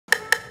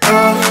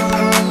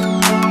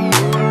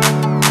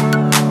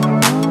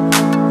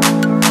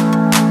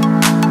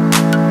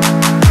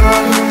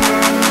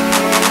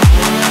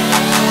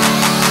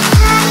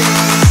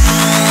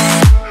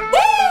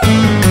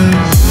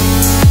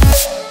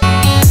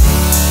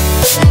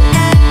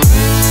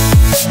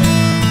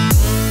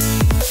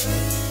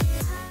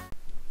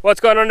What's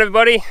going on,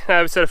 everybody?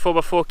 Episode of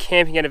 4x4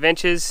 Camping and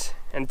Adventures,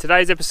 and in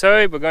today's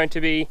episode we're going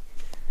to be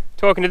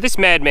talking to this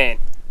madman.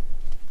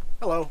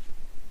 Hello.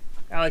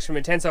 Alex from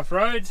Intense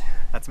Offroad.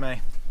 That's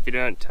me. If you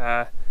don't,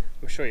 I'm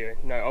sure you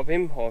know of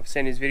him or have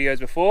seen his videos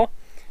before,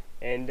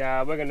 and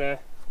we're going to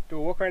do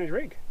a walk around his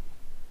rig.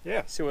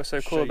 Yeah. See what's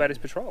so cool about his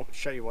patrol.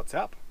 Show you what's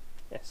up.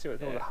 Yeah, see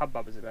what all the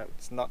hubbub is about.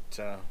 It's not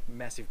a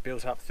massive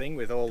built up thing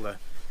with all the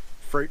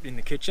fruit in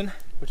the kitchen.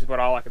 Which is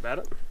what I like about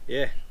it.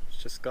 Yeah,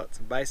 it's just got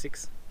some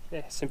basics.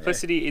 Yeah,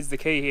 simplicity is the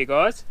key here,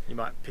 guys. You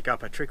might pick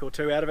up a trick or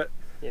two out of it.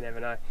 You never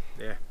know.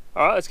 Yeah.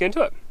 Alright, let's get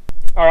into it.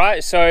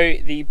 Alright, so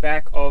the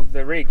back of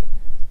the rig.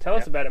 Tell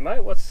us about it,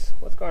 mate. What's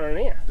going on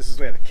here? This is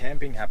where the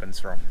camping happens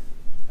from.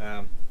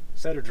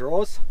 Set of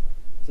drawers.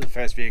 This is the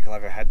first vehicle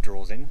I've ever had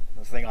drawers in.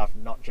 The thing I've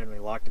not generally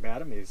liked about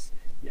them is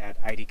you add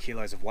 80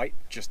 kilos of weight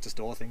just to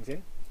store things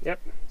in. Yep.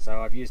 So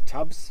I've used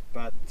tubs,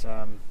 but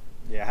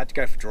yeah, I had to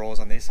go for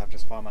drawers on this. I've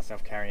just found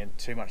myself carrying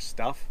too much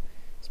stuff,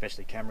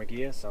 especially camera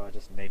gear, so I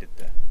just needed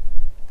the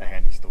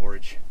handy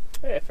storage.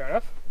 Yeah, fair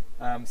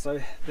enough.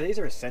 So these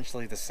are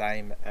essentially the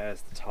same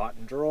as the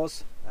Titan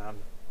drawers.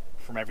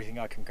 From everything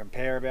I can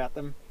compare about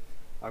them,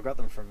 I got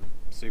them from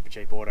Super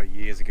Cheap Auto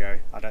years ago.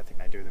 I don't think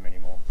they do them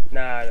anymore.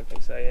 No, I don't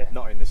think so, yeah.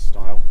 Not in this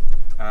style.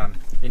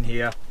 In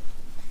here,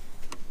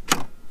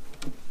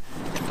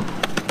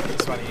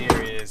 this one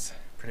here is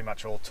pretty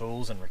much all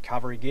tools and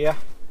recovery gear.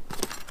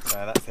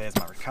 So there's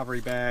my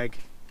recovery bag,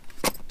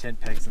 tent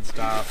pegs and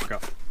stuff.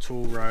 Got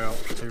tool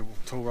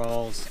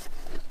rolls,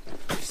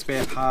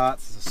 spare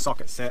parts. There's a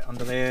socket set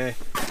under there,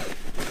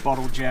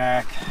 bottle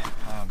jack,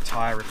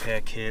 tyre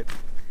repair kit,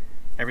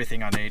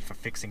 everything I need for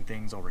fixing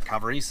things or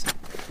recoveries.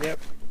 Yep,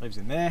 lives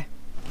in there.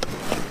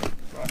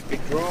 Nice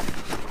big drawer.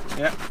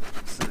 Yep,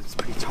 so it's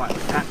pretty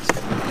tightly packed.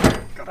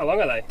 How long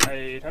are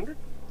they? 800?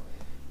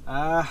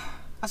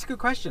 That's a good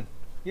question.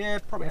 Yeah,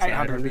 probably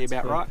 800 would be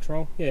about right.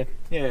 Patrol. Yeah.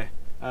 Yeah.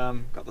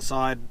 Got the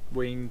side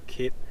wing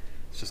kit.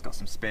 It's just got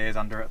some spares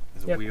under it.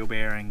 There's a wheel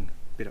bearing,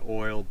 bit of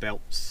oil,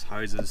 belts,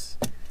 hoses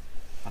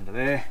under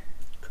there.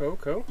 Cool,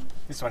 cool.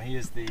 This one here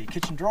is the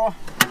kitchen drawer.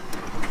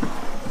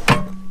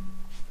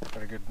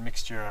 Got a good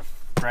mixture of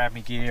Grab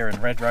Me gear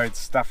and Red Road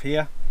stuff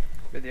here.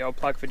 Bit the old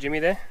plug for Jimmy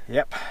there.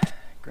 Yep.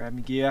 Grab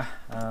Me gear.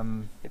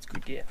 It's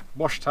good gear.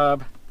 Wash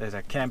tub. There's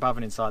a camp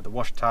oven inside the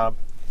wash tub.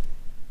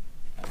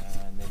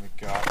 And then we've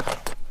got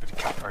a bit of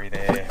cutlery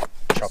there,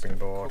 chopping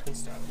board.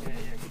 Stuff.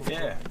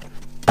 Yeah,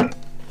 cool.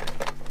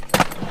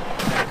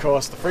 And of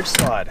course the fridge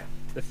slide.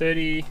 The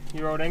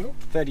 30-year-old angle?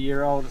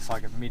 30-year-old, it's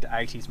like a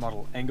mid-80s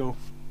model angle.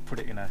 Put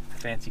it in a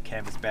fancy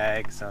canvas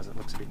bag so as it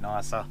looks a bit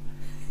nicer.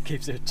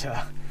 Keeps it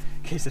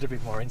a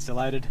bit more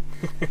insulated.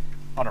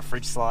 On a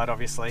fridge slide,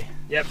 obviously.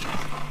 Yep.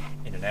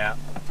 In and out.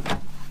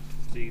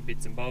 Do your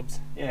bits and bobs.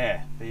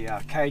 Yeah,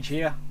 the cage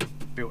here,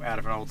 built out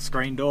of an old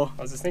screen door.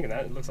 I was just thinking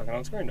that, it looks like an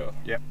old screen door.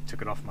 Yep,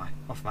 took it off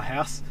my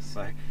house,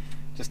 so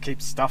just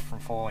keeps stuff from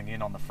falling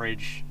in on the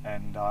fridge.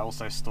 And I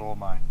also store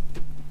my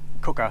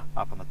cooker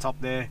up on the top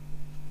there.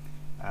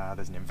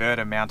 There's an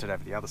inverter mounted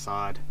over the other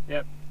side.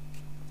 Yep.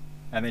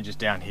 And then just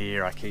down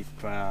here I keep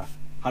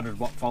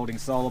 100-watt folding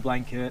solar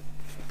blanket,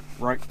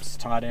 ropes,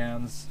 tie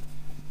downs,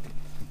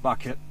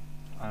 bucket,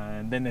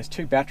 and then there's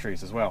 2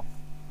 batteries as well.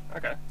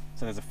 Okay.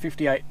 So there's a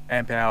 58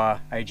 amp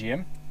hour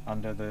AGM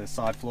under the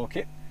side floor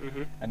kit,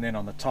 and then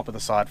on the top of the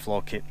side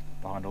floor kit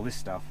behind all this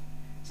stuff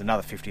is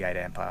another 58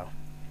 amp hour,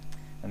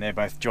 and they're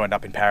both joined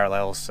up in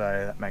parallel, so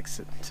that makes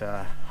it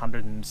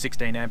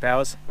 116 amp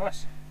hours.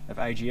 Nice. Of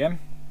AGM.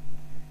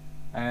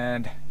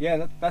 And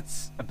yeah,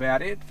 that's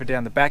about it for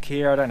down the back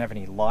here. I don't have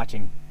any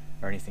lighting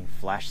or anything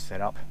flash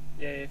set up.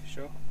 Yeah, for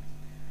sure.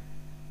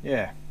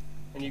 Yeah.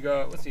 And you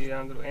got, what's the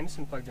little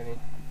Anderson plugged in here?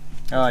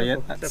 Oh yeah,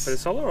 is that for the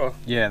solar or?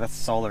 Yeah, that's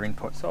solar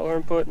input. Solar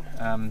input.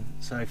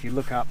 So if you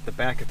look up the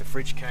back of the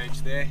fridge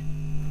cage there,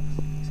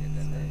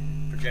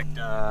 project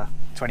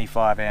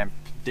 25 amp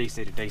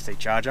DC to DC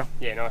charger.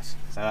 Yeah, nice.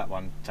 So that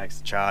one takes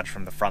the charge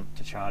from the front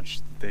to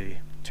charge the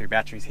 2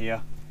 batteries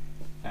here,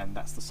 and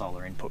that's the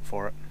solar input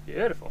for it.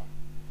 Beautiful.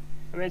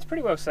 I mean, it's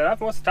pretty well set up.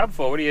 What's the tub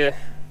for? What do you?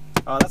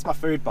 Oh, that's my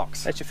food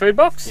box. That's your food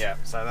box? Yeah.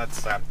 So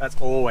that's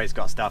always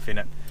got stuff in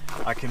it.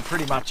 I can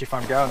pretty much, if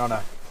I'm going on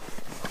a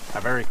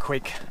very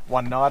quick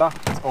one-nighter,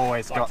 it's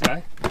always got.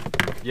 Today?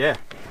 Yeah.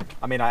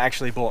 I mean, I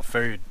actually bought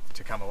food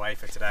to come away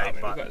for today, I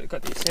mean, but we've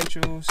got the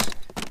essentials.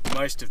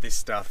 Most of this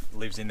stuff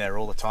lives in there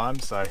all the time,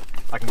 so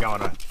I can go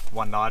on a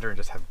one-nighter and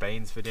just have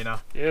beans for dinner.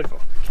 Beautiful.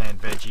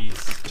 Canned veggies,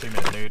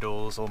 2-minute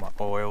noodles, all my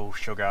oil,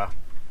 sugar,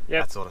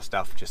 that sort of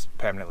stuff just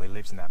permanently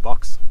lives in that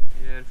box.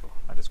 Beautiful.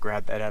 I just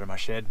grab that out of my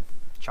shed,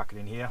 chuck it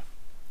in here,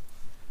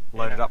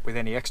 load it up with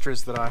any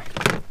extras that I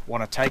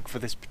want to take for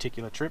this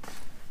particular trip.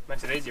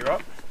 Makes it easy,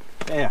 right?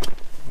 Yeah.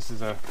 This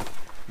is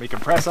me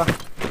compressor.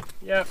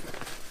 Yep.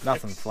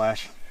 Nothing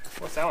flash.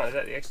 What's that one? Is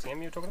that the XTM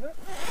you were talking about?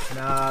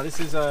 Nah, this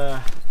is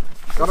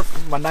got it.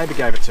 My neighbour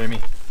gave it to me.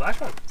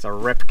 Flash one. It's a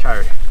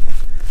Repco.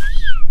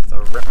 It's a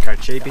Repco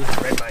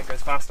cheapie. Red mate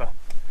goes faster.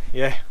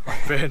 Yeah, I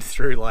burned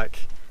through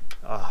like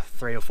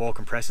 3 or 4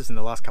 compressors in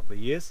the last couple of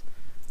years.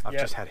 I've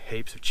just had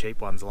heaps of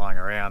cheap ones lying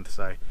around,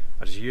 so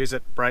I just use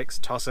it, brakes,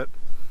 toss it.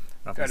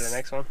 Go to the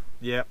next one.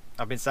 Yeah,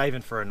 I've been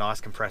saving for a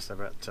nice compressor,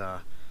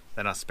 but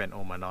then I spent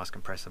all my nice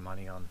compressor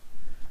money on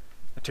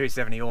a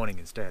 270 awning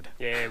instead.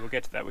 Yeah, we'll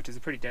get to that, which is a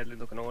pretty deadly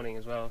looking awning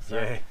as well. So.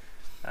 Yeah.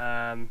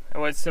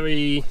 So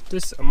we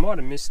just, I might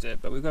have missed it,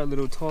 but we've got a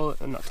little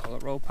not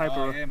toilet roll, paper.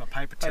 Oh yeah, my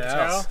paper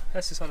towel.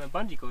 That's just on a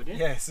bungee cord, yeah?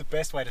 Yeah, it's the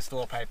best way to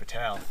store paper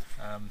towel.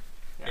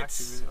 I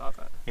actually really like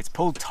that. It's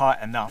pulled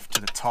tight enough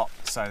to the top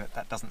so that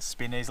that doesn't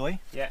spin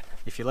easily. Yeah.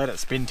 If you let it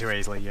spin too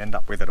easily, you end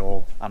up with it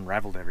all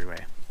unravelled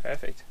everywhere.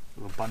 Perfect.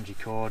 A little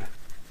bungee cord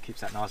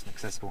keeps that nice and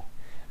accessible.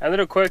 A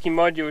little quirky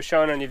mod you were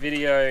showing on your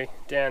video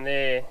down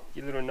there,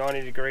 your little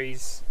 90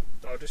 degrees.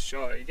 I'll just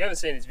show you. If you haven't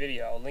seen this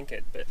video, I'll link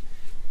it, but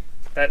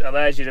that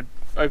allows you to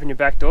open your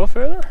back door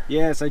further?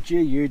 Yeah, so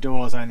GU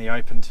doors only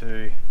open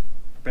to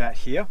about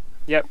here.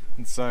 Yep.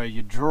 And so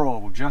your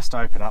drawer will just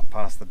open up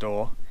past the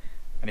door.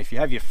 And if you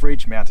have your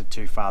fridge mounted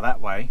too far that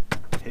way,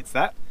 it hits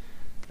that.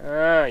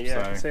 Ah, yeah, so,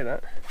 I can see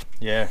that.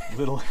 Yeah,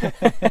 little,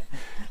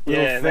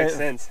 yeah, it makes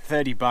sense.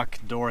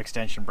 $30 door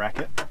extension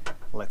bracket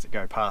lets it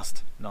go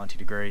past 90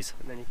 degrees.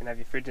 And then you can have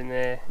your fridge in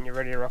there and you're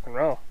ready to rock and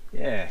roll.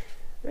 Yeah.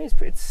 I mean,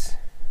 it's as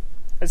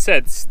I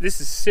said, this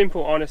is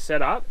simple, honest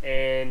setup,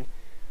 and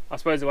I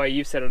suppose the way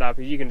you've set it up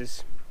is you can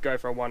just go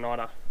for a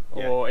one-nighter,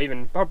 or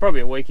even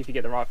probably a week if you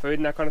get the right food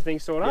and that kind of thing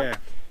stored up. Yeah.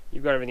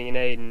 You've got everything you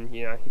need, and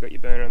you know you've got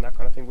your burner and that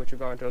kind of thing, which we'll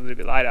go into a little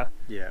bit later.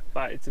 Yeah.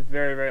 But it's a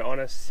very, very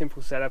honest,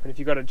 simple setup, and if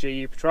you've got a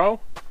GU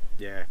Patrol,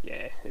 yeah,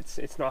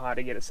 it's not hard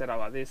to get it set up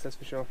like this. That's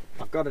for sure.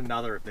 I've got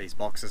another of these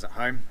boxes at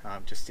home.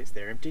 Just sits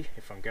there empty.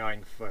 If I'm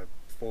going for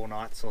 4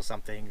 nights or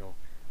something, or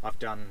I've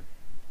done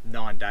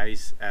 9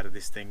 days out of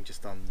this thing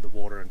just on the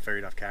water and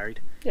food I've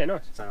carried. Yeah,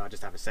 nice. So I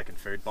just have a second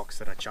food box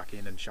that I chuck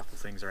in and shuffle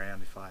things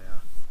around if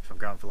I'm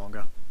going for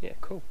longer. Yeah,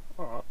 cool.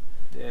 All right.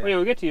 Yeah. Well, yeah,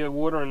 we'll get to your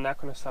water and that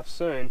kind of stuff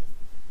soon.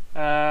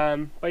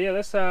 But yeah,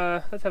 let's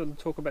have a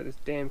talk about this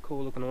damn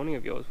cool looking awning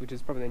of yours, which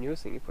is probably the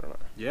newest thing you put on it.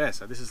 Yeah,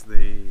 so this is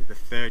the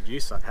third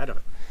use I've had of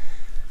it.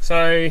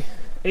 So,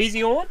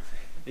 easy on?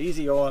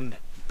 Easy on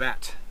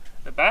bat.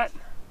 The bat?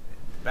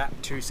 Bat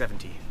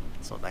 270,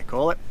 that's what they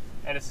call it.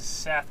 And it's a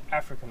South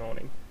African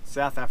awning.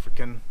 South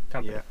African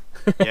company.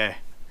 Yeah, yeah.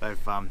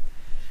 They've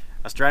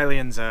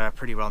Australians are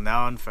pretty well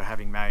known for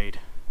having made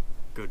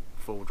good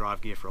four-wheel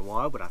drive gear for a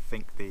while, but I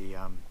think the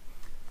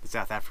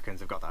South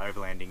Africans have got the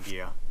overlanding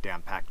gear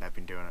down packed. They've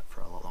been doing it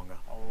for a lot longer.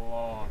 A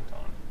long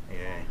time.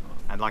 Yeah,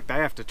 and like they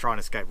have to try and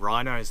escape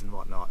rhinos and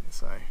whatnot,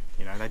 so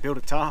you know they build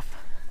it tough.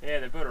 Yeah,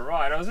 they built it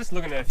right. I was just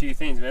looking at a few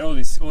things, man. All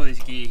this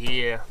gear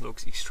here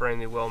looks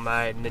extremely well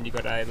made, and then you've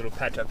got a little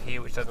patch up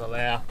here which doesn't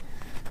allow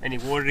any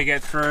water to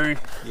get through.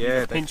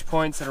 Yeah, pinch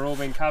points that are all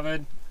been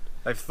covered.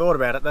 They've thought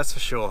about it, that's for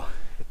sure.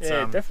 It's,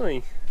 yeah,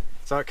 definitely.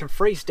 So it can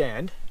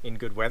freestand in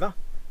good weather.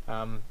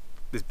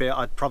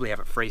 I'd probably have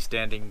it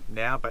freestanding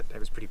now, but it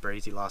was pretty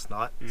breezy last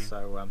night,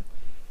 so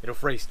it'll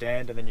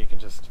freestand, and then you can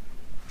just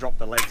drop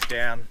the legs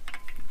down,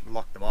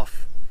 lock them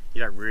off.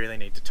 You don't really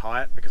need to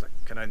tie it because it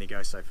can only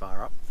go so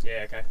far up.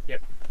 Yeah, okay,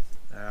 yep.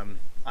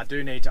 I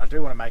do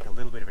want to make a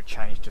little bit of a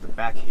change to the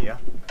back here.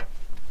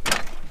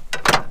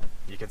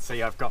 You can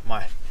see I've got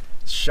my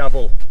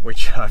shovel,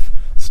 which I've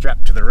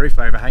strapped to the roof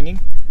overhanging.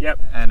 Yep.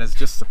 And it's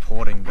just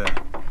supporting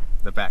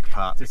the back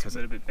part just because a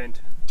little bit bent.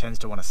 It tends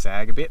to want to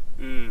sag a bit.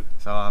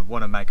 So I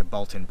want to make a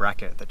bolt-in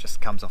bracket that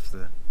just comes off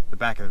the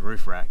back of the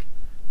roof rack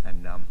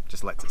and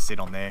just lets it sit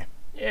on there.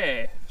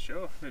 Yeah, sure.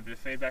 A little bit of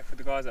feedback for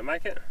the guys that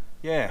make it.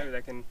 Yeah. Maybe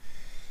they can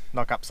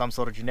knock up some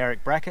sort of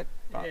generic bracket.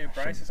 Yeah,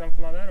 brace or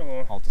something like that,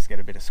 or I'll just get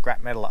a bit of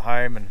scrap metal at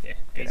home and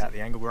get out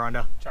the angle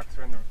grinder. Chuck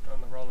through on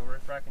the roller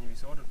roof rack and you'll be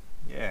sorted.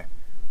 Yeah.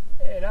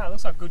 Yeah, no, it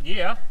looks like good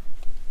gear.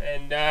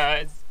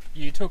 And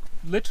you took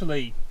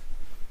literally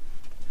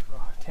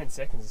 10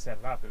 seconds to set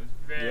it up. It was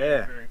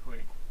very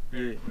quick.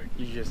 Very quick.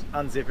 You just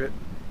unzip it,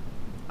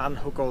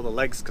 unhook all the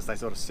legs because they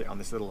sort of sit on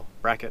this little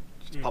bracket.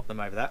 Just pop them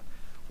over that,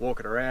 walk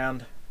it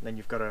around, and then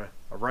you've got a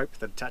rope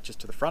that attaches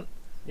to the front.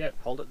 Yep.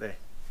 Hold it there.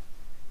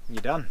 And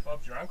you're done.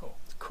 Bob's your uncle.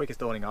 It's the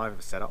quickest awning I've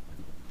ever set up.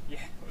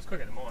 Yeah, it was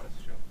quicker than mine, that's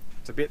for sure.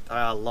 It's a bit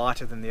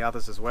lighter than the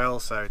others as well,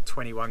 so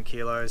 21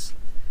 kilos.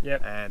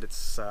 Yep. And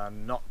it's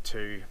not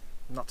too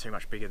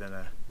much bigger than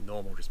a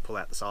normal just pull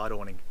out the side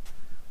awning.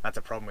 That's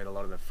a problem with a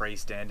lot of the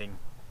freestanding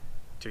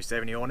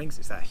 270 awnings.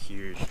 Is that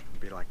huge? It'd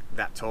be like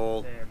that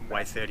tall,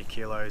 weigh 30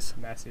 kilos.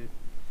 Massive.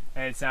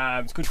 And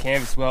it's good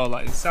canvas as well.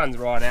 Like the sun's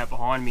right out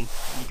behind me,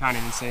 and you can't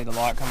even see the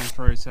light coming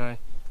through. So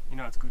you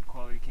know it's good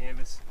quality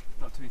canvas,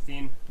 not too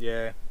thin.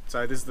 Yeah.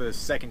 So this is the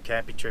second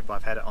camping trip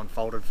I've had it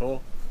unfolded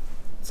for.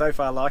 So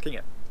far, liking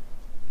it.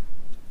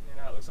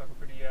 Yeah, no, it looks like a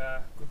pretty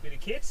good bit of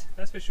kit,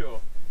 that's for sure.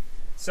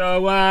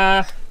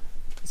 So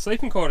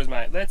sleeping quarters,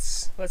 mate.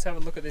 Let's have a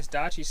look at this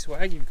Darchie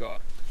swag you've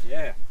got.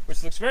 Yeah.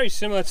 Which looks very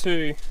similar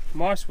to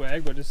my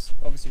swag, but just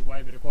obviously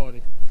way better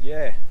quality.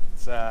 Yeah.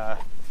 It's I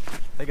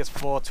think it's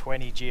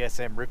 420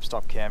 GSM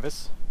ripstop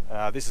canvas.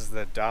 This is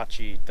the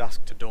Darchie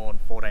Dusk to Dawn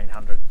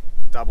 1400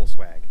 double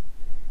swag.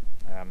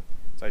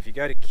 So if you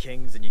go to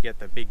King's and you get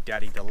the Big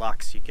Daddy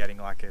Deluxe, you're getting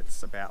like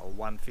it's about a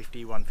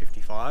 150,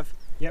 155.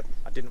 Yep.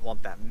 I didn't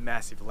want that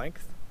massive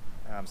length,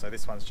 so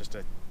this one's just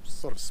a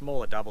sort of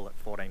smaller double at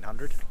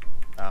 1400.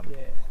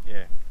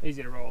 Yeah.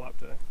 Easy to roll up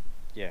to.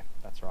 Yeah,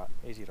 that's right.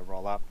 Easy to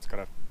roll up. It's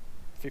got a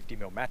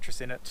 50mm mattress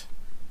in it.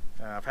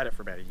 I've had it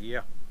for about a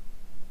year.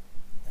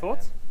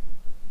 Thoughts?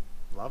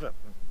 Love it.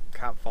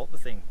 Can't fault the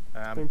thing.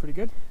 Been pretty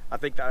good. I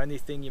think the only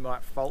thing you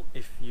might fault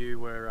if you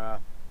were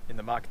in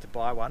the market to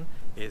buy one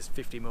is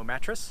 50mm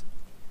mattress.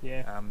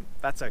 Yeah.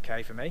 That's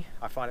okay for me.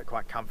 I find it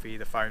quite comfy.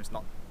 The foam's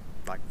not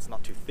it's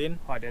not too thin.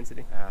 High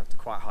density. It's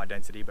quite high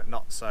density, but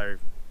not so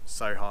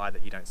high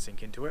that you don't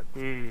sink into it.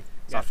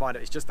 So I find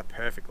it's just the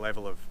perfect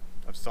level of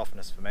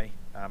softness for me.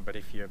 But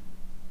if you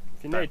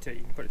need to,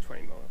 you can put a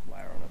 20mm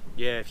layer on it.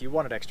 Yeah, if you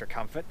wanted extra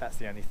comfort, that's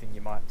the only thing you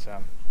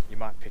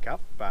might pick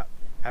up. But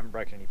haven't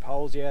broken any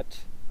poles yet.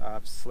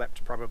 I've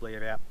slept probably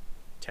about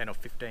 10 or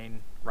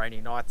 15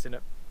 rainy nights in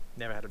it.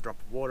 Never had a drop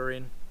of water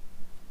in.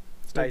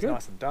 Stays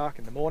nice and dark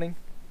in the morning.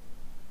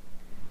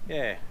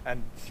 Yeah,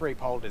 and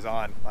 3-pole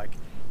design, like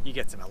you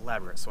get some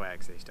elaborate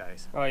swags these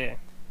days. Oh yeah.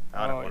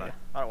 I don't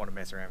want to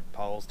mess around with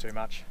poles too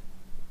much.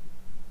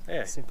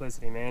 Yeah.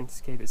 Simplicity, man.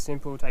 Just keep it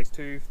simple. Takes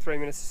 2-3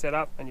 minutes to set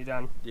up, and you're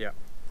done. Yeah.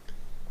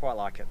 Quite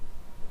like it.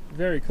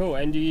 Very cool.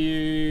 And do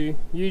you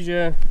use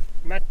your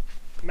mat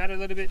a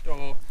little bit,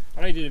 or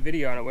I know you did a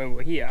video on it when we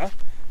were here,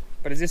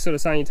 but is this sort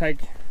of something you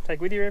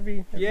take with you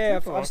every yeah,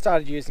 trip? I've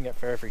started using it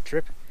for every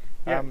trip.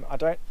 Yep. I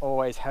don't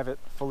always have it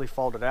fully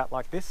folded out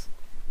like this.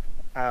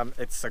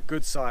 It's a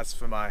good size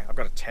for I've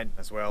got a tent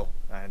as well,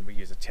 and we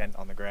use a tent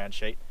on the ground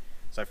sheet.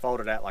 So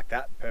fold it out like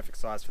that, perfect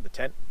size for the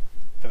tent.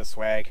 For the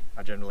swag,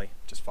 I generally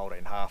just fold it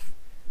in half,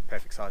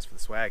 perfect size for the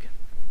swag.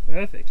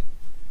 Perfect.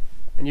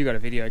 And you got a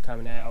video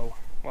coming out.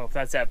 Well, if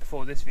that's out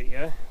before this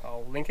video,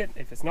 I'll link it.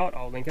 If it's not,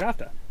 I'll link it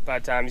after.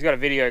 But he's got a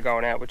video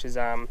going out which is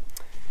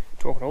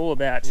talking all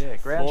about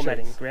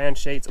formatting, ground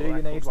sheets, all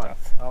that cool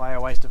stuff. Are they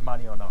a waste of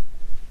money or not?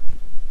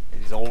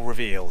 It is all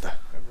revealed.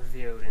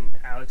 Revealed in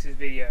Alex's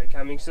video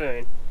coming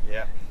soon.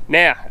 Yeah.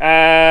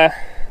 Now,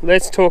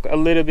 let's talk a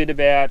little bit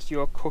about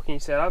your cooking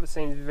setup. It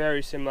seems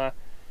very similar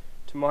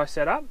to my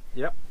setup.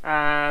 Yep.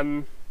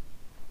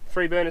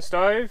 3-burner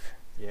stove.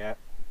 Yeah.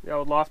 The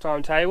old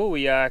lifetime table.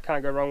 We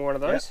can't go wrong with one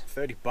of those.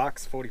 Yep.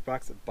 $30,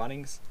 $40 at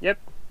Bunnings. Yep.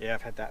 Yeah,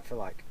 I've had that for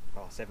like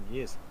 7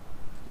 years.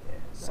 Yeah.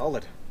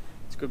 Solid.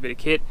 It's a good bit of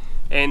kit.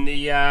 And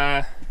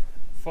the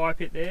fire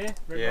pit there,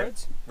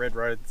 Roads. Red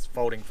Roads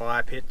folding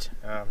fire pit.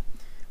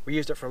 We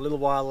used it for a little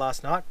while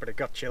last night, but it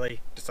got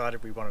chilly.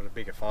 Decided we wanted a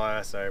bigger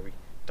fire, so we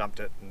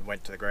dumped it and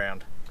went to the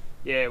ground.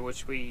 Yeah,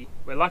 which we're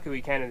lucky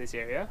we can in this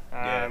area,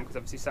 because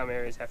obviously some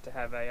areas have to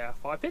have a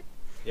fire pit.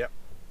 Yep.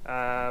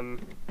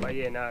 But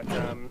yeah, no,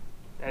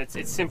 and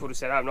it's simple to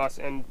set up, nice.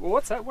 And well,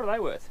 what's that? What are they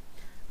worth?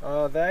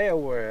 They are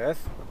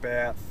worth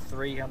about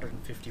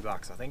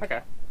 $350, I think.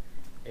 Okay.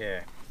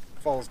 Yeah.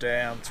 Folds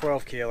down,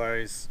 12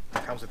 kilos,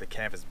 comes with a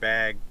canvas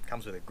bag,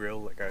 comes with a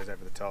grill that goes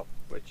over the top.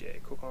 Which, yeah,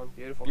 cook on,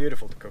 beautiful.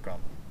 Beautiful to cook on.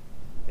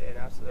 Yeah, no,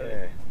 absolutely.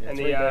 Yeah. And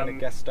 3-burner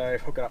gas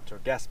stove, hook it up to a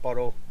gas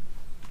bottle.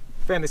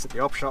 Found this at the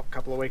op shop a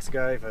couple of weeks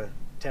ago for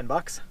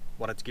 $10.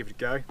 Wanted to give it a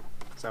go,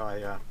 so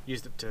I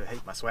used it to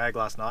heat my swag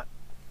last night.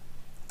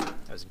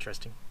 That was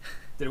interesting.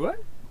 Did it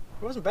work?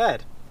 It wasn't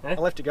bad. I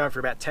left it going for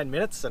about 10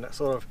 minutes, and it's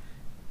sort of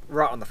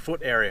right on the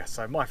foot area,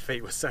 so my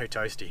feet were so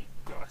toasty.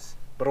 Nice.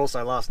 But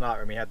also last night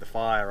when we had the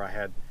fire, I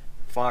had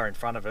fire in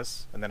front of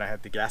us, and then I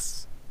had the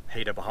gas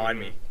heater behind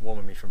me,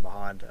 warming me from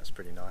behind. That was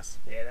pretty nice.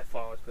 Yeah, that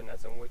fire was putting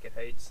out some wicked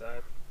heat,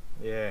 so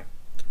yeah,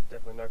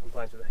 definitely no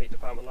complaints with the heat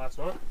department last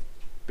night.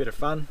 Bit of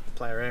fun,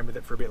 play around with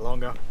it for a bit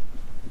longer.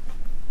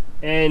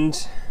 And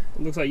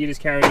it looks like you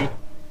just carry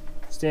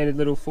standard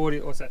little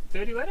 40, what's that,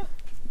 30 litre?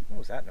 What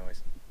was that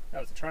noise?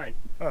 That was a train.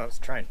 Oh, it was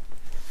a train.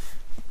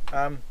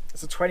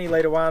 It's a 20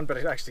 litre one, but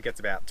it actually gets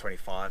about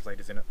 25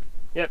 litres in it.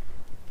 Yep.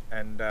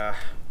 And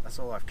that's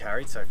all I've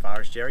carried so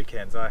far is jerry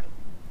cans. I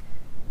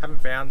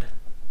haven't found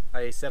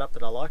a setup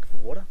that I like for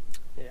water.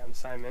 Yeah, I'm the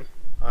same, man.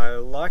 I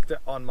liked it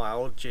on my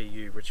old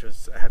GU, which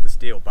had the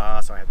steel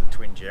bar, so I had the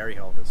twin jerry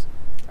holders.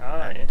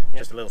 And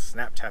just a little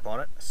snap tap on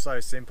it. So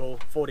simple,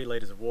 40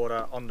 litres of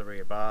water on the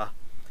rear bar.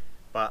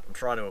 But I'm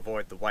trying to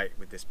avoid the weight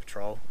with this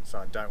Patrol, so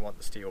I don't want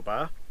the steel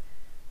bar.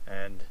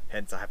 And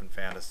hence I haven't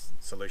found a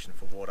solution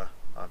for water.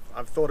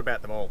 I've thought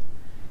about them all.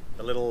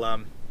 The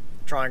little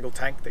triangle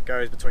tank that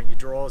goes between your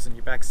drawers and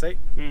your back seat.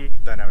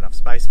 Don't have enough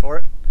space for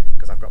it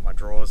because I've got my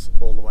drawers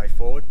all the way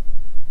forward.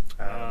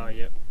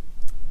 Yep.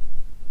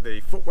 The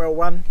footwell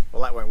one,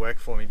 well, that won't work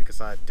for me because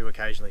I do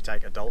occasionally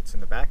take adults in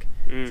the back.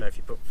 So if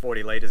you put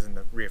 40 litres in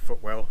the rear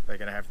footwell, they're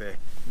going to have their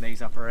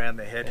knees up around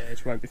their head. Yeah,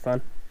 which won't be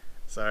fun.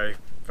 So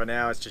for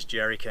now it's just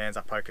jerry cans.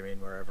 I poke them in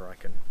wherever I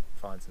can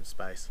find some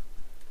space.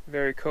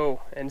 Very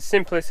cool. And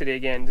simplicity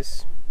again,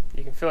 just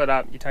you can fill it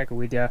up, you take it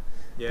with you.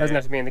 Yeah. Doesn't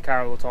have to be in the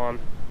car all the time.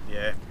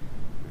 Yeah.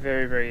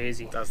 Very, very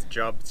easy. It does the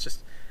job. It's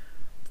just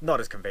not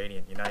as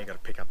convenient, you know, you got to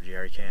pick up a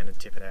jerry can and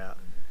tip it out.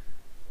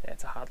 Yeah,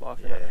 it's a hard life,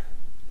 isn't it?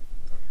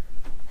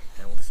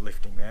 And all this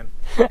lifting, man.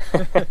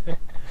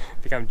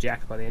 Become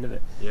jacked by the end of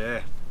it.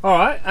 Yeah.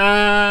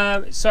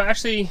 Alright, so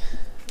actually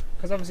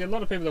because obviously a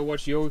lot of people that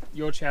watch your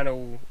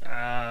channel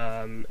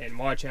and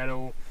my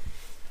channel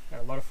and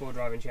a lot of four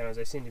driving channels,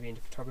 they seem to be into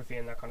photography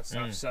and that kind of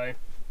stuff. So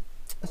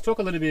let's talk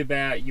a little bit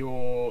about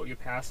your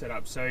power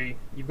setup. So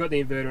you've got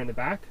the inverter in the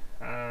back,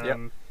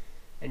 and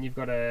you've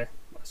got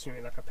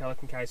assuming like a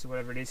Pelican case or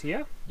whatever it is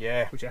here.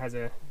 Yeah. Which it has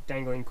a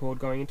dangling cord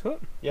going into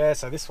it. Yeah,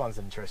 so this one's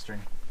an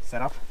interesting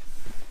setup.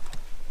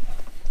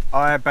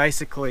 I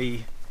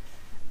basically,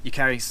 you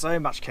carry so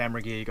much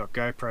camera gear. You got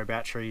GoPro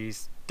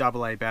batteries,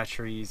 AA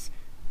batteries,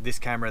 this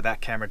camera,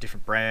 that camera,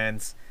 different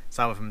brands.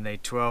 Some of them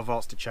need 12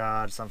 volts to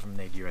charge, some of them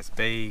need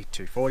USB,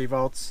 240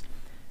 volts.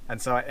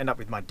 And so I end up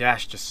with my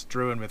dash just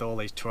strewn with all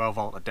these 12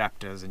 volt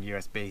adapters and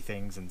USB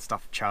things and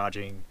stuff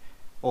charging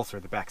all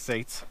through the back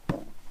seats.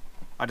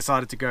 I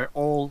decided to go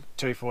all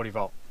 240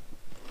 volt.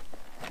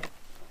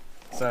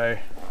 So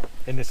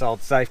in this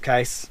old safe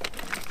case,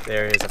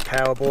 there is a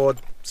power board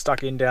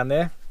stuck in down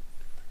there.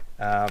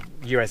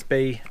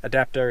 USB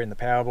adapter in the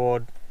power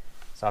board.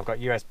 So I've got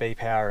USB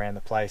power around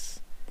the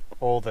place.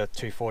 All the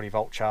 240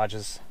 volt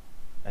chargers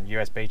and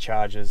USB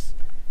chargers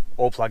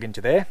all plug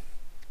into there.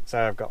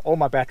 So I've got all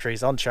my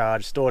batteries on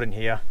charge stored in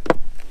here.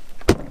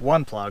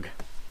 One plug.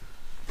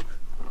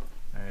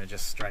 And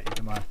just straight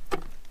into my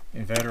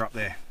inverter up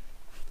there.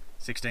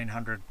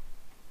 1800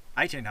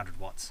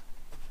 watts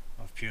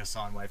of pure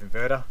sine wave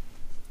inverter.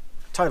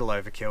 Total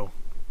overkill.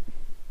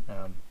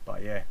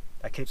 But yeah,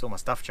 that keeps all my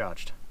stuff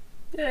charged.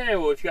 Yeah,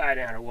 well, if you got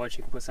 1800 watts,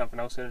 you can put something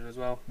else in it as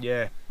well.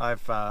 Yeah,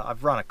 I've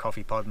run a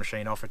coffee pod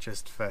machine off it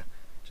just for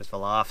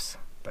laughs,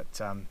 but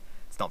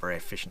it's not very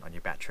efficient on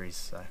your batteries.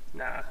 So.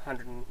 Nah,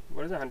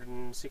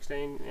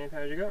 116 amp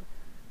hours you got?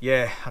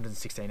 Yeah,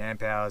 116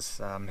 amp hours.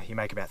 You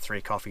make about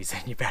 3 coffees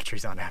and your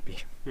battery's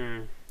unhappy.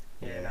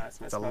 Yeah, no,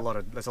 there's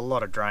a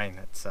lot of drain.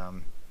 It's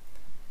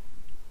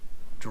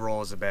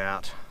draws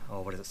about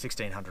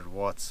 1600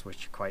 watts,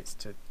 which equates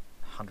to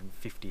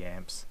 150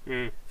 amps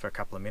for a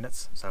couple of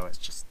minutes. So it's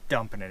just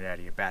dumping it out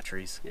of your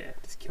batteries. Yeah,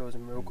 just kills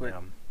them real quick.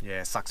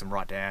 Yeah, sucks them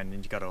right down,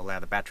 and you got to allow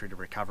the battery to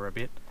recover a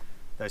bit.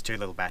 Those 2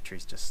 little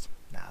batteries just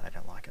they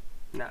don't like it.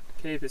 Nah,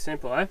 keep it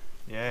simple, eh?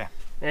 Yeah.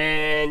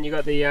 And you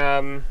got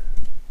the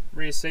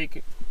rear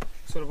seat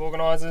sort of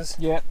organisers.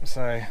 Yep.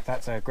 So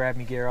that's a grab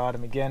me gear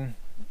item again.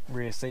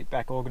 Rear seat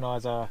back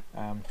organiser,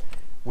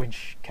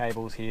 winch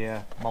cables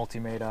here,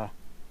 multimeter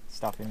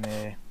stuff in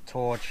there,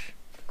 torch,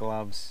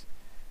 gloves,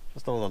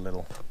 just all the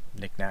little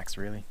knickknacks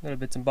really. Little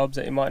bits and bobs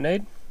that you might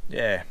need.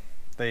 Yeah,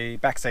 the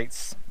back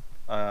seats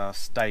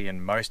stay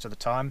in most of the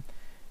time.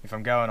 If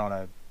I'm going on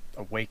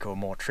a week or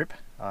more trip,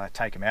 I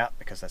take them out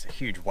because that's a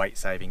huge weight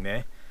saving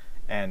there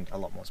and a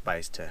lot more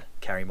space to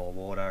carry more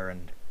water,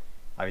 and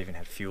I've even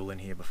had fuel in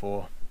here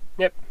before.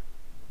 Yep.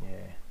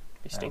 Yeah.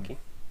 Be stinky.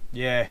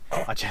 Yeah,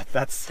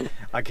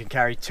 I can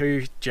carry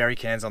 2 jerry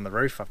cans on the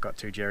roof. I've got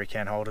 2 jerry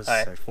can holders,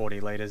 so 40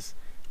 litres.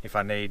 If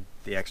I need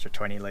the extra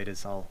 20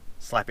 litres, I'll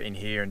slap it in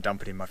here and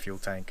dump it in my fuel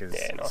tank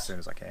as soon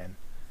as I can.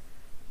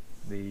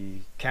 The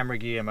camera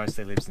gear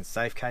mostly lives in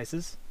safe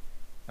cases,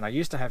 and I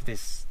used to have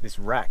this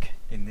rack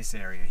in this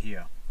area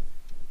here,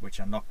 which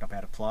I knocked up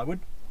out of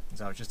plywood.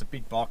 So it was just a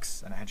big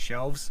box and it had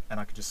shelves and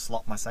I could just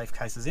slot my safe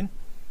cases in.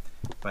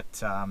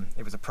 But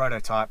it was a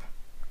prototype,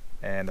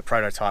 and the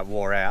prototype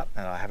wore out,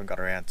 and I haven't got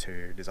around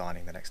to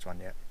designing the next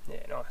one yet.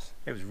 Yeah, nice.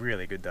 It was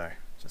really good though,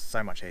 just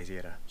so much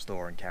easier to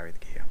store and carry the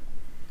gear.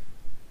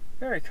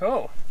 Very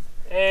cool.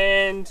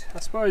 And I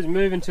suppose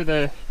moving to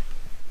the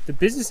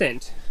business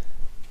end.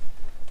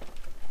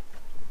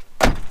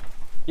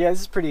 Yeah,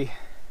 this is pretty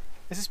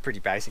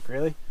basic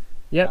really.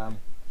 Yep.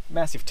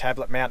 Massive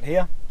tablet mount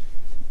here.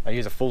 I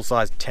use a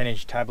full-size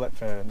 10-inch tablet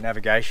for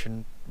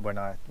navigation when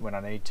I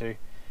need to.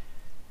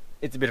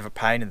 It's a bit of a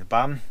pain in the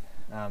bum.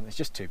 It's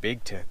just too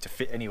big to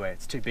fit anywhere.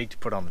 It's too big to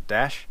put on the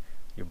dash.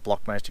 You'll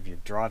block most of your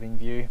driving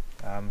view.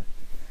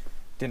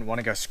 Didn't want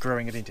to go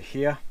screwing it into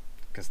here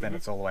because then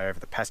it's all the way over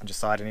the passenger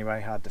side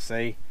anyway, hard to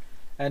see.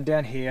 And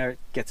down here it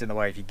gets in the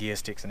way of your gear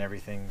sticks and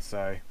everything,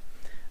 so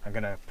I'm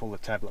going to pull the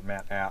tablet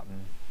mount out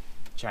and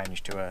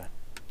change to an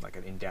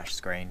in-dash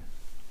screen.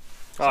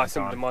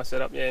 Similar to my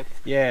setup, yeah.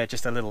 Yeah,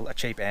 just a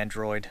cheap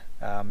Android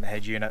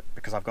head unit,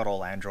 because I've got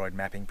all Android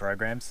mapping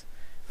programs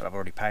that I've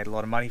already paid a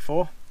lot of money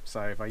for.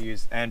 So if I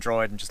use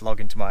Android and just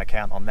log into my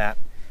account on that,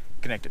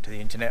 connect it to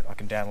the internet, I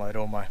can download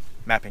all my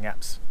mapping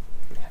apps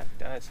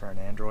for an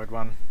Android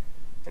one.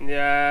 And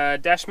the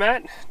dash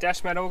mat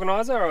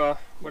organiser, or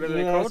whatever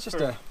they're called? It's just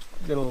a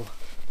little,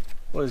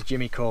 what does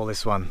Jimmy call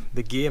this one?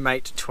 The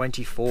GearMate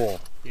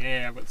 24.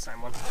 Yeah, I've got the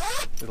same one.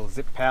 Little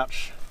zip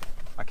pouch.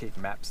 I keep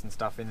maps and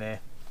stuff in there.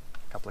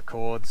 A couple of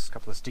cords, a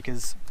couple of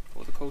stickers.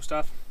 All the cool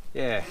stuff.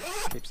 Yeah,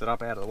 keeps it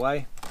up out of the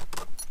way.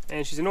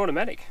 And she's an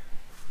automatic.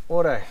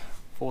 Auto,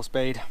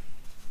 4-speed.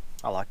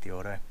 I like the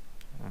auto.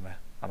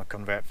 I'm a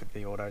convert for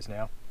the autos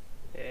now.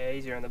 Yeah,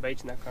 easier on the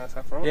beach and that kind of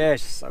stuff, right? Yeah,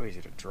 it's just so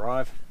easy to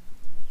drive.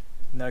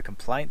 No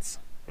complaints.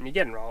 And you're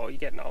getting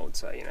old,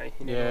 so you need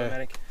an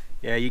automatic.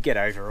 Yeah, you get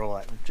over all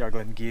that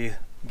juggling gear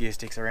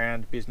sticks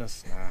around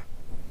business.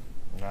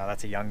 No,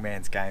 that's a young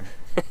man's game.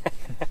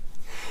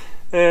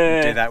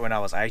 Did that when I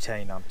was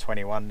 18. I'm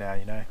 21 now,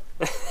 you know.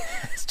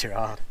 It's too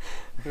hard.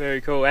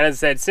 Very cool. And as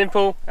I said,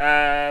 simple.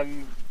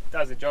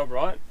 Does the job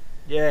right.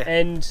 Yeah.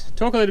 And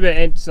talk a little bit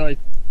about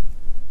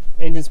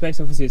engine specs.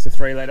 Obviously, it's a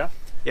 3 litre.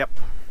 Yep.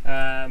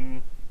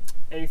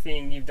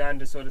 Anything you've done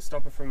to sort of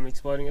stop it from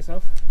exploding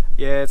itself?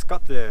 Yeah, it's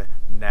got the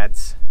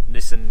NADS,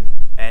 Nissan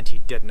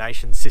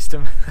anti-detonation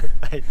system.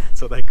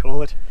 That's what they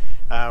call it,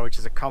 which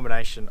is a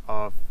combination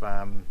of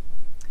can't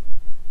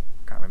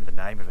remember the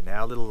name of it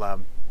now. A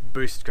little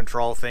boost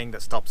control thing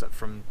that stops it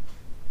from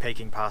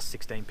peaking past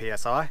 16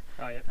 psi.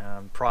 Oh,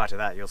 yeah. Prior to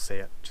that, you'll see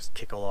it just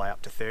kick all the way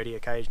up to 30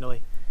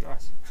 occasionally.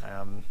 Nice.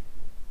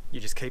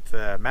 You just keep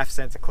the MAF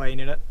sensor clean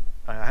in it.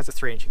 It has a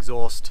 3-inch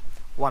exhaust,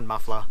 1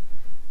 muffler.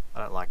 I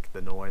don't like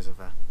the noise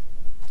of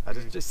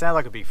it just sounds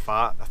like a big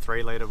fart, a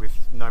 3 litre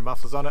with no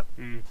mufflers on it.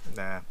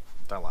 Nah,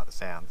 don't like the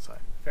sound. So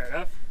fair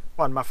enough.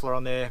 1 muffler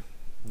on there,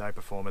 no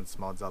performance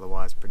mods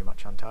otherwise, pretty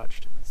much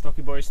untouched.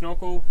 Stocky boy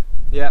snorkel.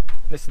 Yep,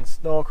 Nissan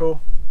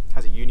snorkel,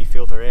 has a uni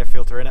filter, air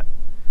filter in it.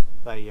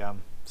 They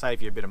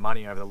save you a bit of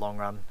money over the long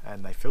run,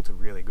 and they filter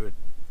really good.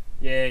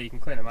 Yeah, you can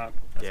clean them up.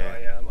 That's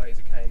Yeah. why I use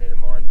a K&N in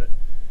mine, but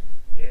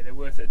yeah, they're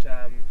worth it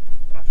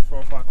after 4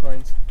 or 5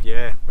 cleans.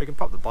 Yeah, we can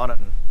pop the bonnet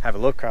and have a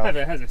look, Carl.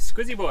 Has a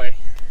squizzy boy.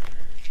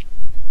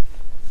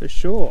 For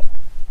sure.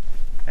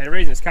 And the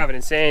reason it's covered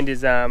in sand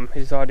is he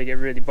decided to get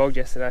really bogged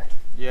yesterday.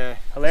 Yeah.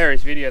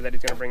 Hilarious video that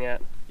he's going to bring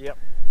out. Yep.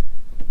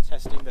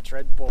 Testing the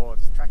tread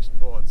boards, traction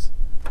boards.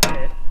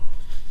 Yeah.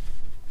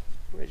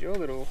 Where's your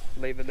little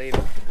lever?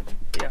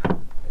 Yeah. There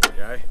you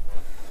go.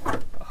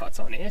 Oh, it's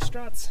on air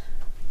struts.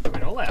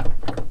 Went all out.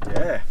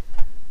 Yeah.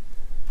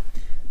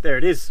 There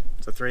it is.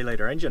 It's a 3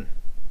 litre engine.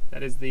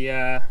 That is the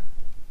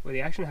where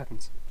the action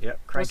happens. Yep.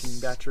 Cranking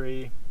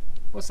battery.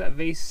 What's that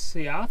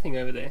VCR thing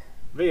over there?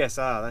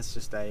 VSR. That's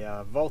just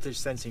a voltage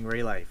sensing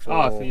relay for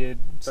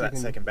that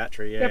second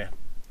battery. Yeah. Yep.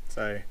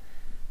 So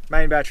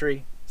main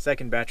battery,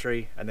 second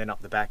battery, and then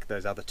up the back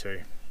those other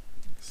 2.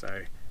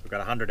 So we've got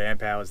 100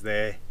 amp hours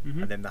there,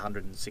 and then the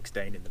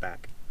 116 in the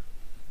back.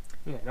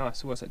 Yeah, nice.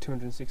 So what's that,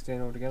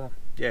 216 altogether?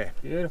 Yeah.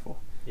 Beautiful.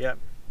 Yep.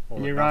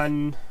 And you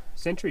run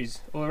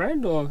Centuries all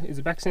around, or is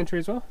it back Century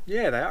as well?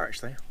 Yeah, they are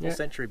actually. All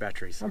Century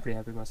batteries. I'm pretty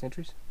happy with my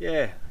Centuries.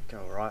 Yeah, go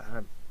alright.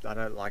 I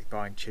don't like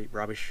buying cheap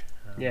rubbish.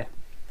 Yeah.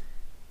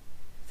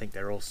 I think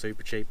they're all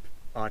super cheap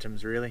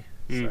items really.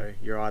 So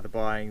you're either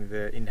buying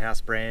the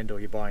in-house brand or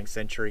you're buying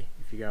Century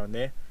if you go in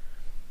there.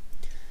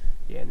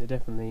 Yeah, and they're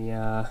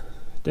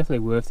definitely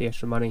worth the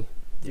extra money.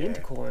 The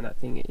intercooler in that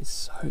thing is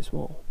so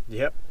small.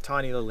 Yep,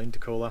 tiny little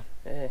intercooler.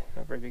 Yeah,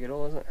 not very big at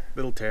all, is it?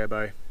 Little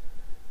turbo.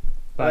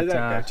 But they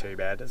don't go too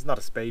bad. It's not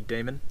a speed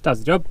demon. Does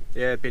the job.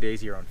 Yeah, a bit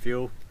easier on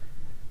fuel.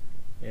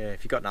 Yeah,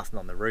 if you've got nothing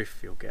on the roof,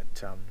 you'll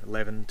get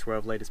 11,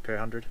 12 litres per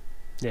 100.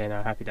 Yeah,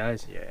 no, happy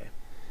days. Yeah.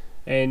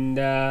 And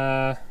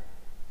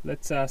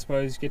let's, I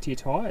suppose, get to your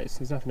tyres.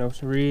 There's nothing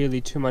else really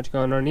too much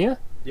going on here.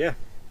 Yeah.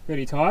 Got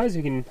your tyres.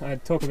 We can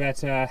talk about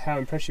how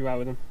impressed you are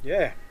with them.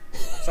 Yeah,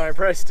 so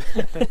impressed.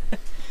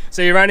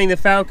 So you're running the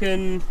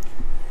Falcon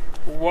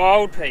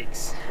Wild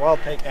Peaks. Wild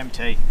Peak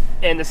MT.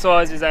 And the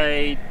size is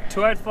a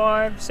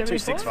 285,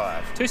 75?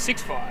 265.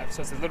 265,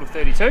 so it's a little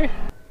 32.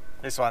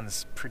 This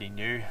one's pretty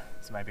new.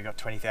 It's maybe got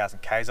 20,000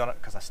 Ks on it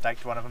because I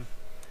staked one of them.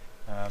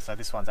 So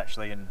this one's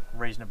actually in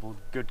reasonable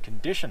good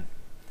condition.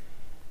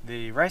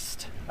 The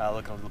rest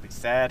look a little bit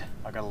sad.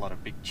 I got a lot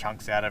of big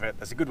chunks out of it.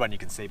 There's a good one you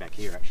can see back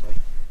here actually.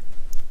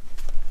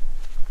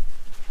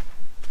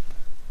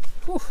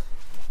 Whew.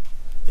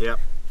 Yep,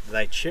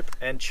 they chip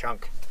and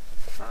chunk.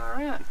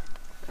 Alright,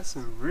 that's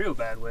some real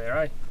bad wear,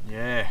 eh?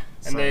 Yeah.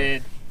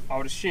 And I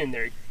would assume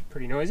they're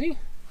pretty noisy.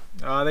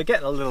 They're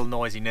getting a little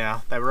noisy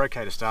now. They were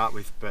okay to start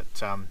with, but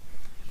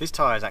this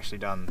tyre's actually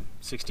done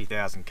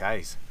 60,000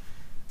 Ks.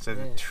 So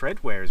the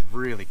tread wear is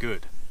really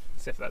good.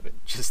 Except for that bit.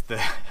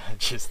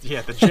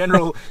 The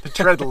general the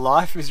tread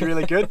life is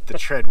really good. The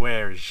tread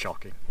wear is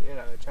shocking. Yeah,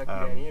 no, they're chunky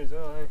down here as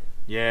well, eh?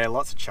 Yeah,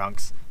 lots of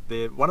chunks.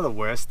 One of the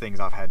worst things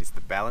I've had is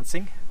the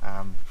balancing.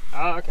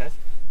 Okay.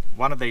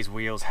 One of these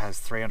wheels has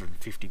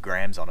 350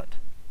 grams on it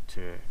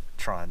to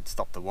try and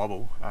stop the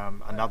wobble.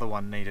 Another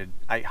one needed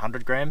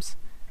 800 grams,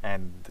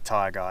 and the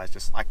tyre guy is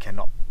just, I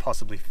cannot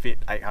possibly fit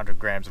 800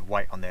 grams of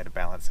weight on there to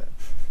balance it.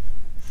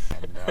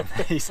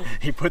 And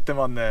he put them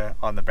on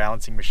the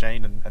balancing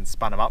machine and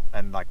spun them up,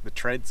 and like the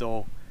treads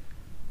all,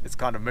 it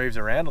kind of moves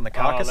around on the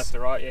carcass. Left to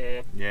right,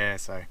 yeah. Yeah,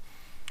 so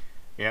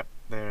yep,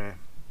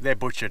 they're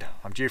butchered.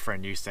 I'm due for a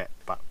new set,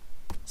 but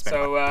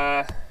so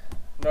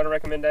not a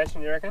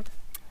recommendation, you reckon?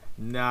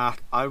 Nah,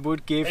 I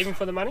would give, even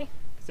for the money,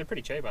 because they're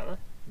pretty cheap, aren't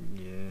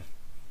they? Yeah.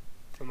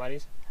 For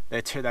muddies. They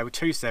were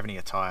 $270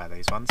 a tyre,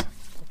 these ones.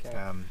 Okay.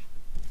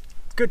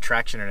 Good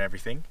traction and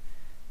everything,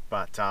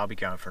 but I'll be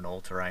going for an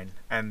all-terrain.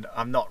 And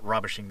I'm not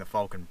rubbishing the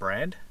Falcon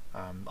brand.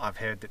 I've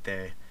heard that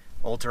their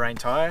all-terrain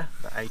tyre,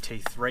 the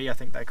AT3 I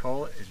think they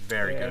call it, is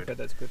very good. I've heard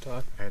that's a good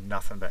tyre. I heard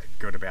nothing but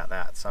good about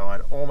that, so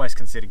I'd almost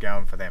consider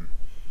going for them.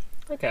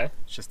 Okay.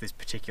 It's just this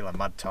particular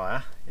mud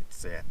tyre,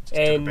 it's just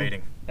a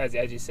beating. As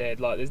you said,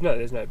 like there's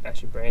no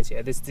bashing brands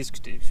here. This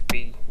could just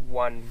be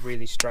one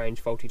really strange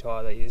faulty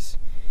tyre that is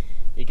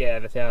you get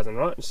over 1,000,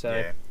 right? So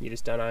Yeah. you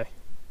just don't know.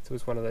 So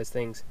it's one of those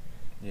things.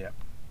 Yeah.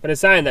 But in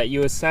saying that,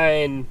 you were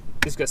saying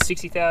this got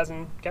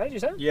 60,000 gauge,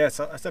 is that? Yeah,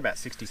 so it's about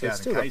So it's 60,000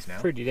 still got k's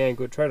now. pretty damn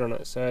good tread on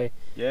it. So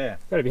Yeah.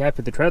 got to be happy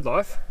with the tread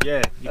life.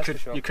 Yeah, That's for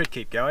sure. you could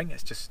keep going.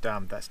 It's just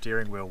that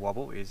steering wheel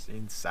wobble is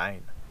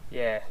insane.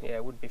 Yeah,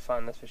 it would be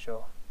fun, that's for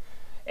sure.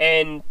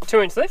 And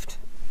 2-inch lift?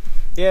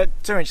 Yeah,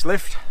 2-inch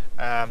lift.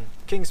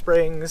 King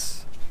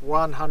Springs,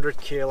 100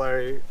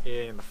 kilo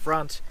in the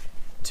front,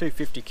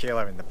 250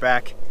 kilo in the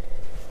back,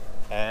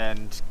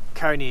 and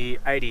Coney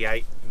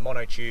 88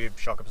 monotube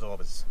shock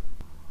absorbers.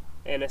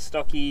 And a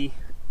stocky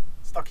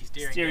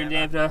steering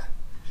dampener.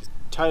 Just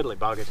totally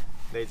buggered.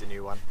 Needs a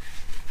new one.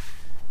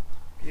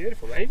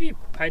 Beautiful, mate. Have you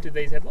painted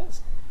these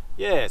headlights?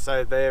 Yeah,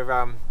 so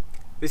they're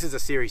this is a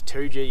Series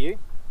 2 GU,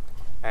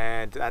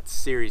 and that's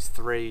Series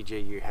 3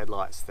 GU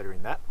headlights that are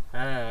in that.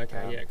 Ah,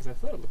 okay, yeah, because I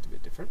thought it looked a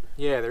bit different.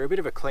 Yeah, they're a bit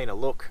of a cleaner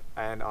look,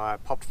 and I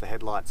popped the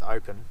headlights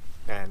open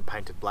and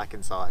painted black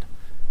inside.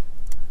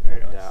 Very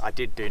nice. I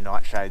did do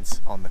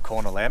nightshades on the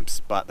corner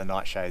lamps, but the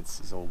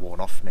nightshades is all worn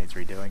off, needs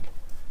redoing.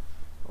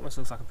 Almost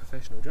looks like a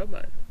professional job,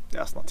 mate.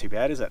 That's not too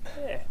bad, is it?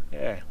 Yeah.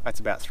 Yeah, that's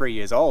about 3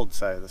 years old,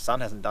 so the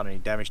sun hasn't done any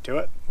damage to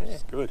it. Yeah.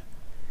 It's good.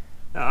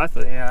 No, I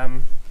thought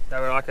they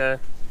were like a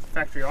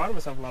factory item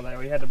or something like that,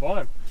 or you had to buy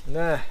them.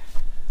 Nah,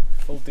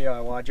 full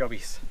DIY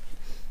jobbies.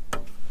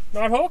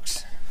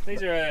 Nighthawks,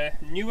 these are a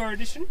newer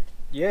edition.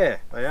 Yeah,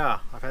 they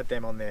are. I've had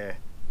them on there,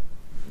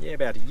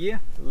 about a year,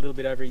 a little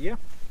bit over a year.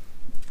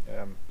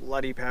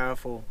 Bloody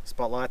powerful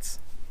spotlights.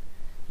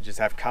 You just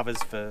have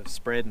covers for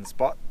spread and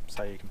spot,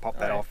 so you can pop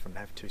that off and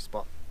have two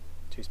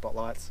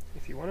spotlights.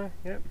 If you want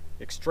to, yep.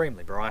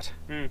 Extremely bright.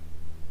 Mm.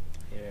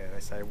 Yeah, they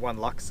say 1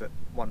 lux at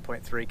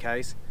 1.3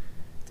 k's.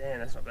 Damn,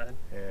 that's not bad.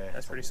 Yeah,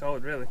 That's pretty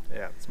solid, really.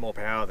 Yeah, it's more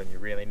power than you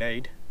really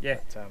need. Yeah.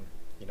 But,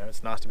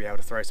 it's nice to be able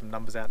to throw some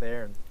numbers out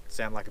there and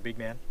sound like a big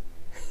man.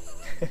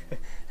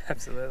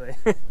 Absolutely.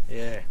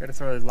 Yeah. Got to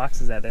throw those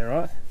luxes out there,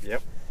 right?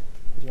 Yep.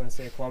 If you want to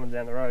see a kilometre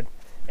down the road.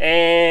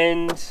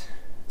 And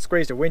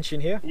Squeezed a winch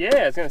in here. yeah,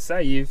 I was going to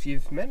say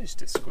you've managed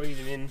to squeeze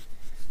it in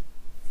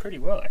pretty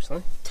well,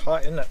 actually.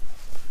 Tight, isn't it?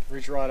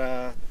 Ridge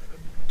Rider,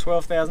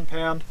 12,000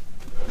 pound.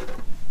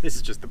 This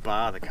is just the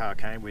bar the car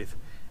came with.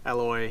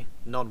 Alloy,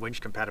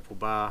 non-winch compatible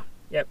bar.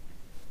 Yep.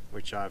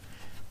 Which I've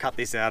cut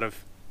this out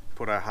of,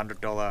 put a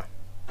 $100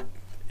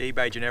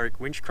 eBay generic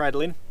winch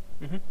cradle in,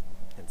 Mm-hmm.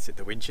 and sit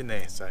the winch in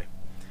there. So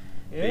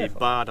Yeah. the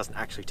bar doesn't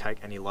actually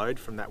take any load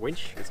from that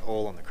winch. It's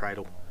all on the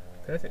cradle.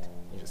 Perfect.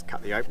 You just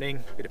cut the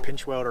opening, bit of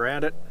pinch weld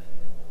around it.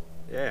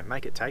 Yeah,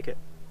 make it take it.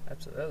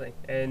 Absolutely.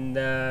 And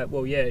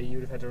well, yeah, you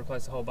would have had to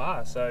replace the whole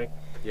bar, so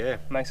Yeah.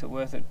 makes it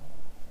worth it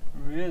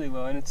really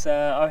well. And it's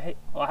I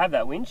have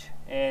that winch,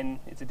 and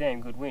it's a damn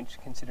good winch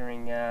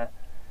considering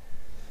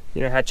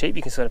how cheap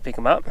you can sort of pick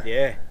them up.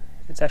 Yeah.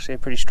 It's actually a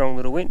pretty strong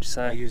little winch. I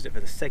So used it for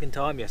the second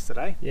time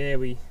yesterday. yeah,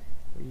 we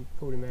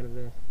pulled him out of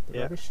the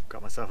Yeah. rubbish,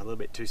 Got myself a little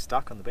bit too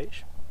stuck on the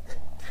beach.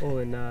 all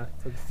in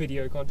for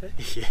video content.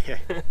 Yeah.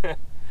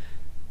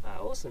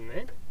 Awesome,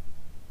 man.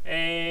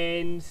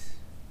 And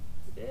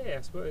yeah,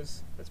 I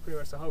suppose that's pretty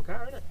much the whole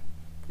car, isn't it?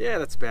 Yeah,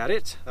 that's about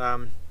it.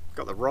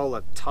 Got the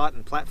roller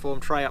Titan platform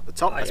tray up the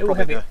top. That's Yeah, we'll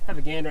probably have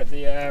a gander at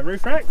the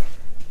roof rack.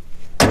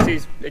 This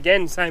is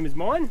again same as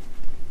mine.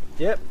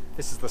 Yep.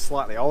 This is the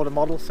slightly older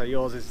model, so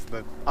yours is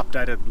the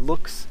updated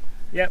looks.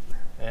 Yep.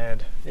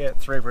 And yeah,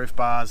 3 roof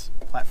bars.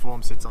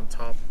 Platform sits on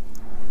top.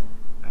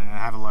 I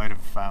have a load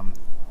of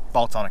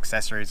bolt-on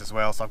accessories as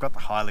well. So I've got the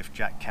high lift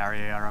jack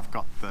carrier. I've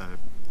got the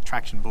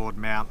traction board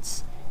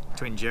mounts,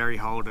 twin jerry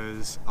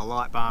holders, a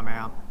light bar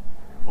mount,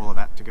 all of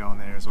that to go on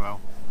there as well.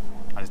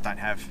 I just don't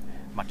have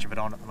much of it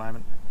on at the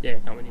moment. Yeah,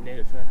 don't really need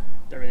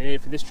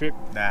it for this trip.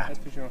 Nah. That's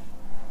for sure.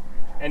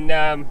 And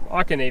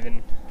I can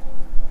even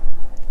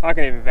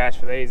vouch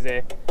for these.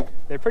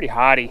 They're pretty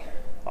hardy.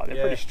 Like, they're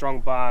Yeah. pretty strong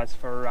bars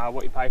for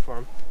what you pay for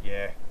them.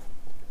 Yeah.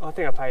 I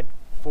think I paid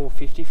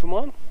 $450 for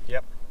mine.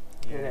 Yep.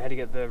 And I had to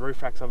get the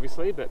roof racks,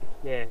 obviously, but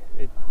yeah,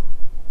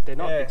 they're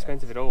not Yeah.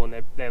 expensive at all,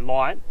 and they're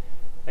light.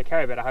 They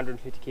carry about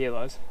 150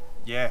 kilos.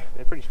 Yeah.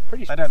 They're pretty.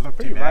 They don't look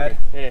pretty too bad. rugged.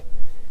 Yeah,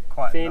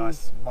 Quite Thin.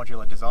 nice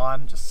modular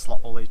design. Just slot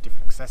all these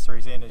different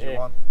accessories in as you Yeah.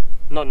 want.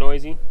 not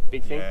noisy.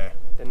 Big thing. Yeah.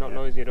 They're not Yeah.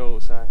 noisy at all.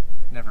 So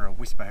Never a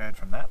whisper heard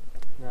from that.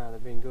 no,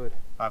 they've been good.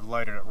 I've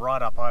loaded it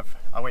right up.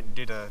 I went and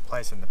did a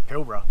place in the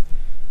Pilbara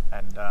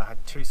and had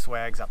 2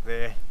 swags up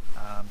there,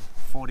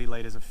 40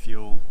 litres of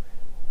fuel,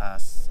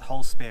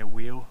 whole spare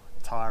wheel,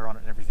 tyre on it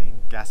and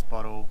everything, gas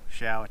bottle,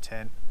 shower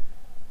tent,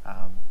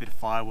 bit of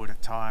firewood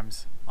at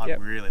times. I Yep.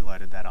 really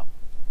loaded that up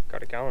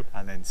Got it going.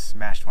 and then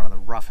smashed one of the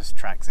roughest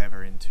tracks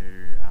ever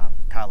into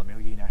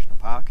Carlamilgi National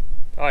Park.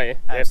 Oh yeah. Yep.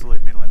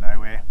 Absolute middle of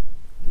nowhere.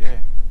 Yeah,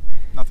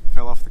 nothing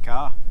fell off the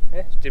car.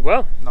 Yeah, did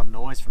well. Not a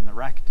noise from the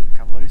rack, didn't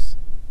come loose.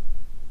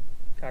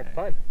 Can't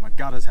complain. My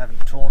gutters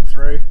haven't torn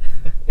through.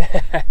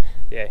 Yeah,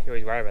 you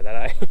always worry about that,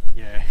 eh?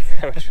 Yeah.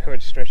 how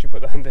much stress you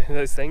put on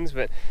those things,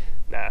 but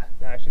nah,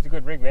 she's a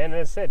good rig, man. And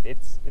as I said,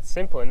 it's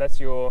simple, and that's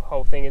your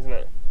whole thing, isn't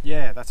it?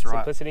 Yeah, that's right.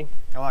 Simplicity.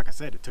 Like I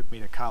said, it took me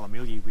to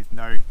Carlamilgi with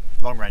no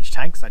long range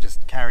tanks. I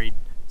just carried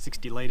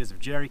 60 litres of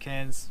jerry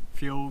cans,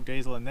 fuel,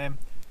 diesel in them.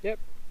 Yep.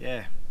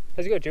 Yeah.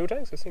 Has it got dual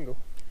tanks or single?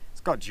 It's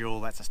got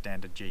dual, that's a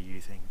standard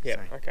GU thing. Yeah,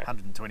 so okay.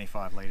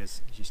 125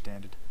 litres is your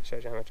standard.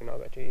 Shows you how much I know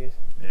about GUs.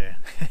 Yeah.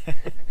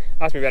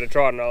 Ask me about a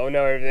Triton, I'll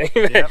know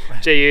everything. Yep.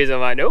 GUs, I'm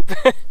like, nope.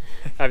 I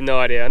have no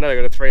idea. I know they've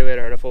got a 3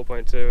 litre and a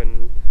 4.2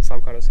 and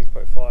some kind of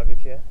 6.5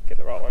 if you get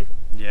the right one.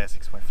 Yeah,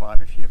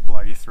 6.5 if you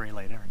blow your 3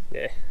 litre and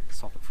Yeah.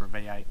 swap it for a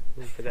V8.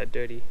 Put that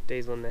dirty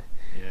diesel in there.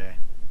 Yeah.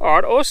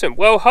 Alright, awesome.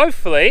 Well,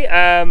 hopefully,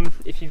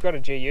 if you've got a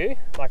GU,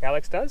 like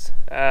Alex does,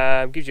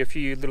 gives you a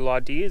few little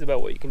ideas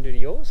about what you can do to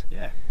yours.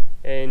 Yeah.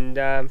 And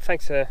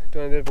thanks for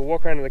doing a bit of a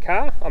walk around in the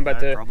car. I'm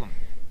about to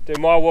do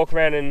my walk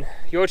around in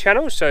your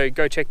channel, so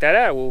go check that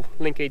out. We'll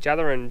link each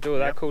other and do all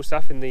that cool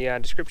stuff in the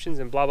descriptions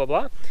and blah blah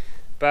blah.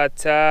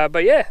 But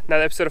yeah,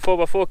 another episode of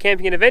 4x4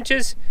 Camping and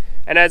Adventures.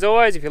 And as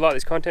always, if you like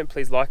this content,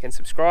 please like and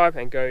subscribe,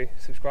 and go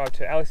subscribe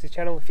to Alex's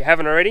channel if you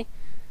haven't already.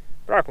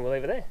 But I reckon we'll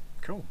leave it there.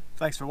 Cool.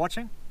 Thanks for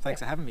watching. Thanks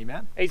for having me,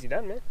 man. Easy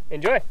done, man.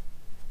 Enjoy.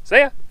 See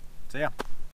ya. See ya.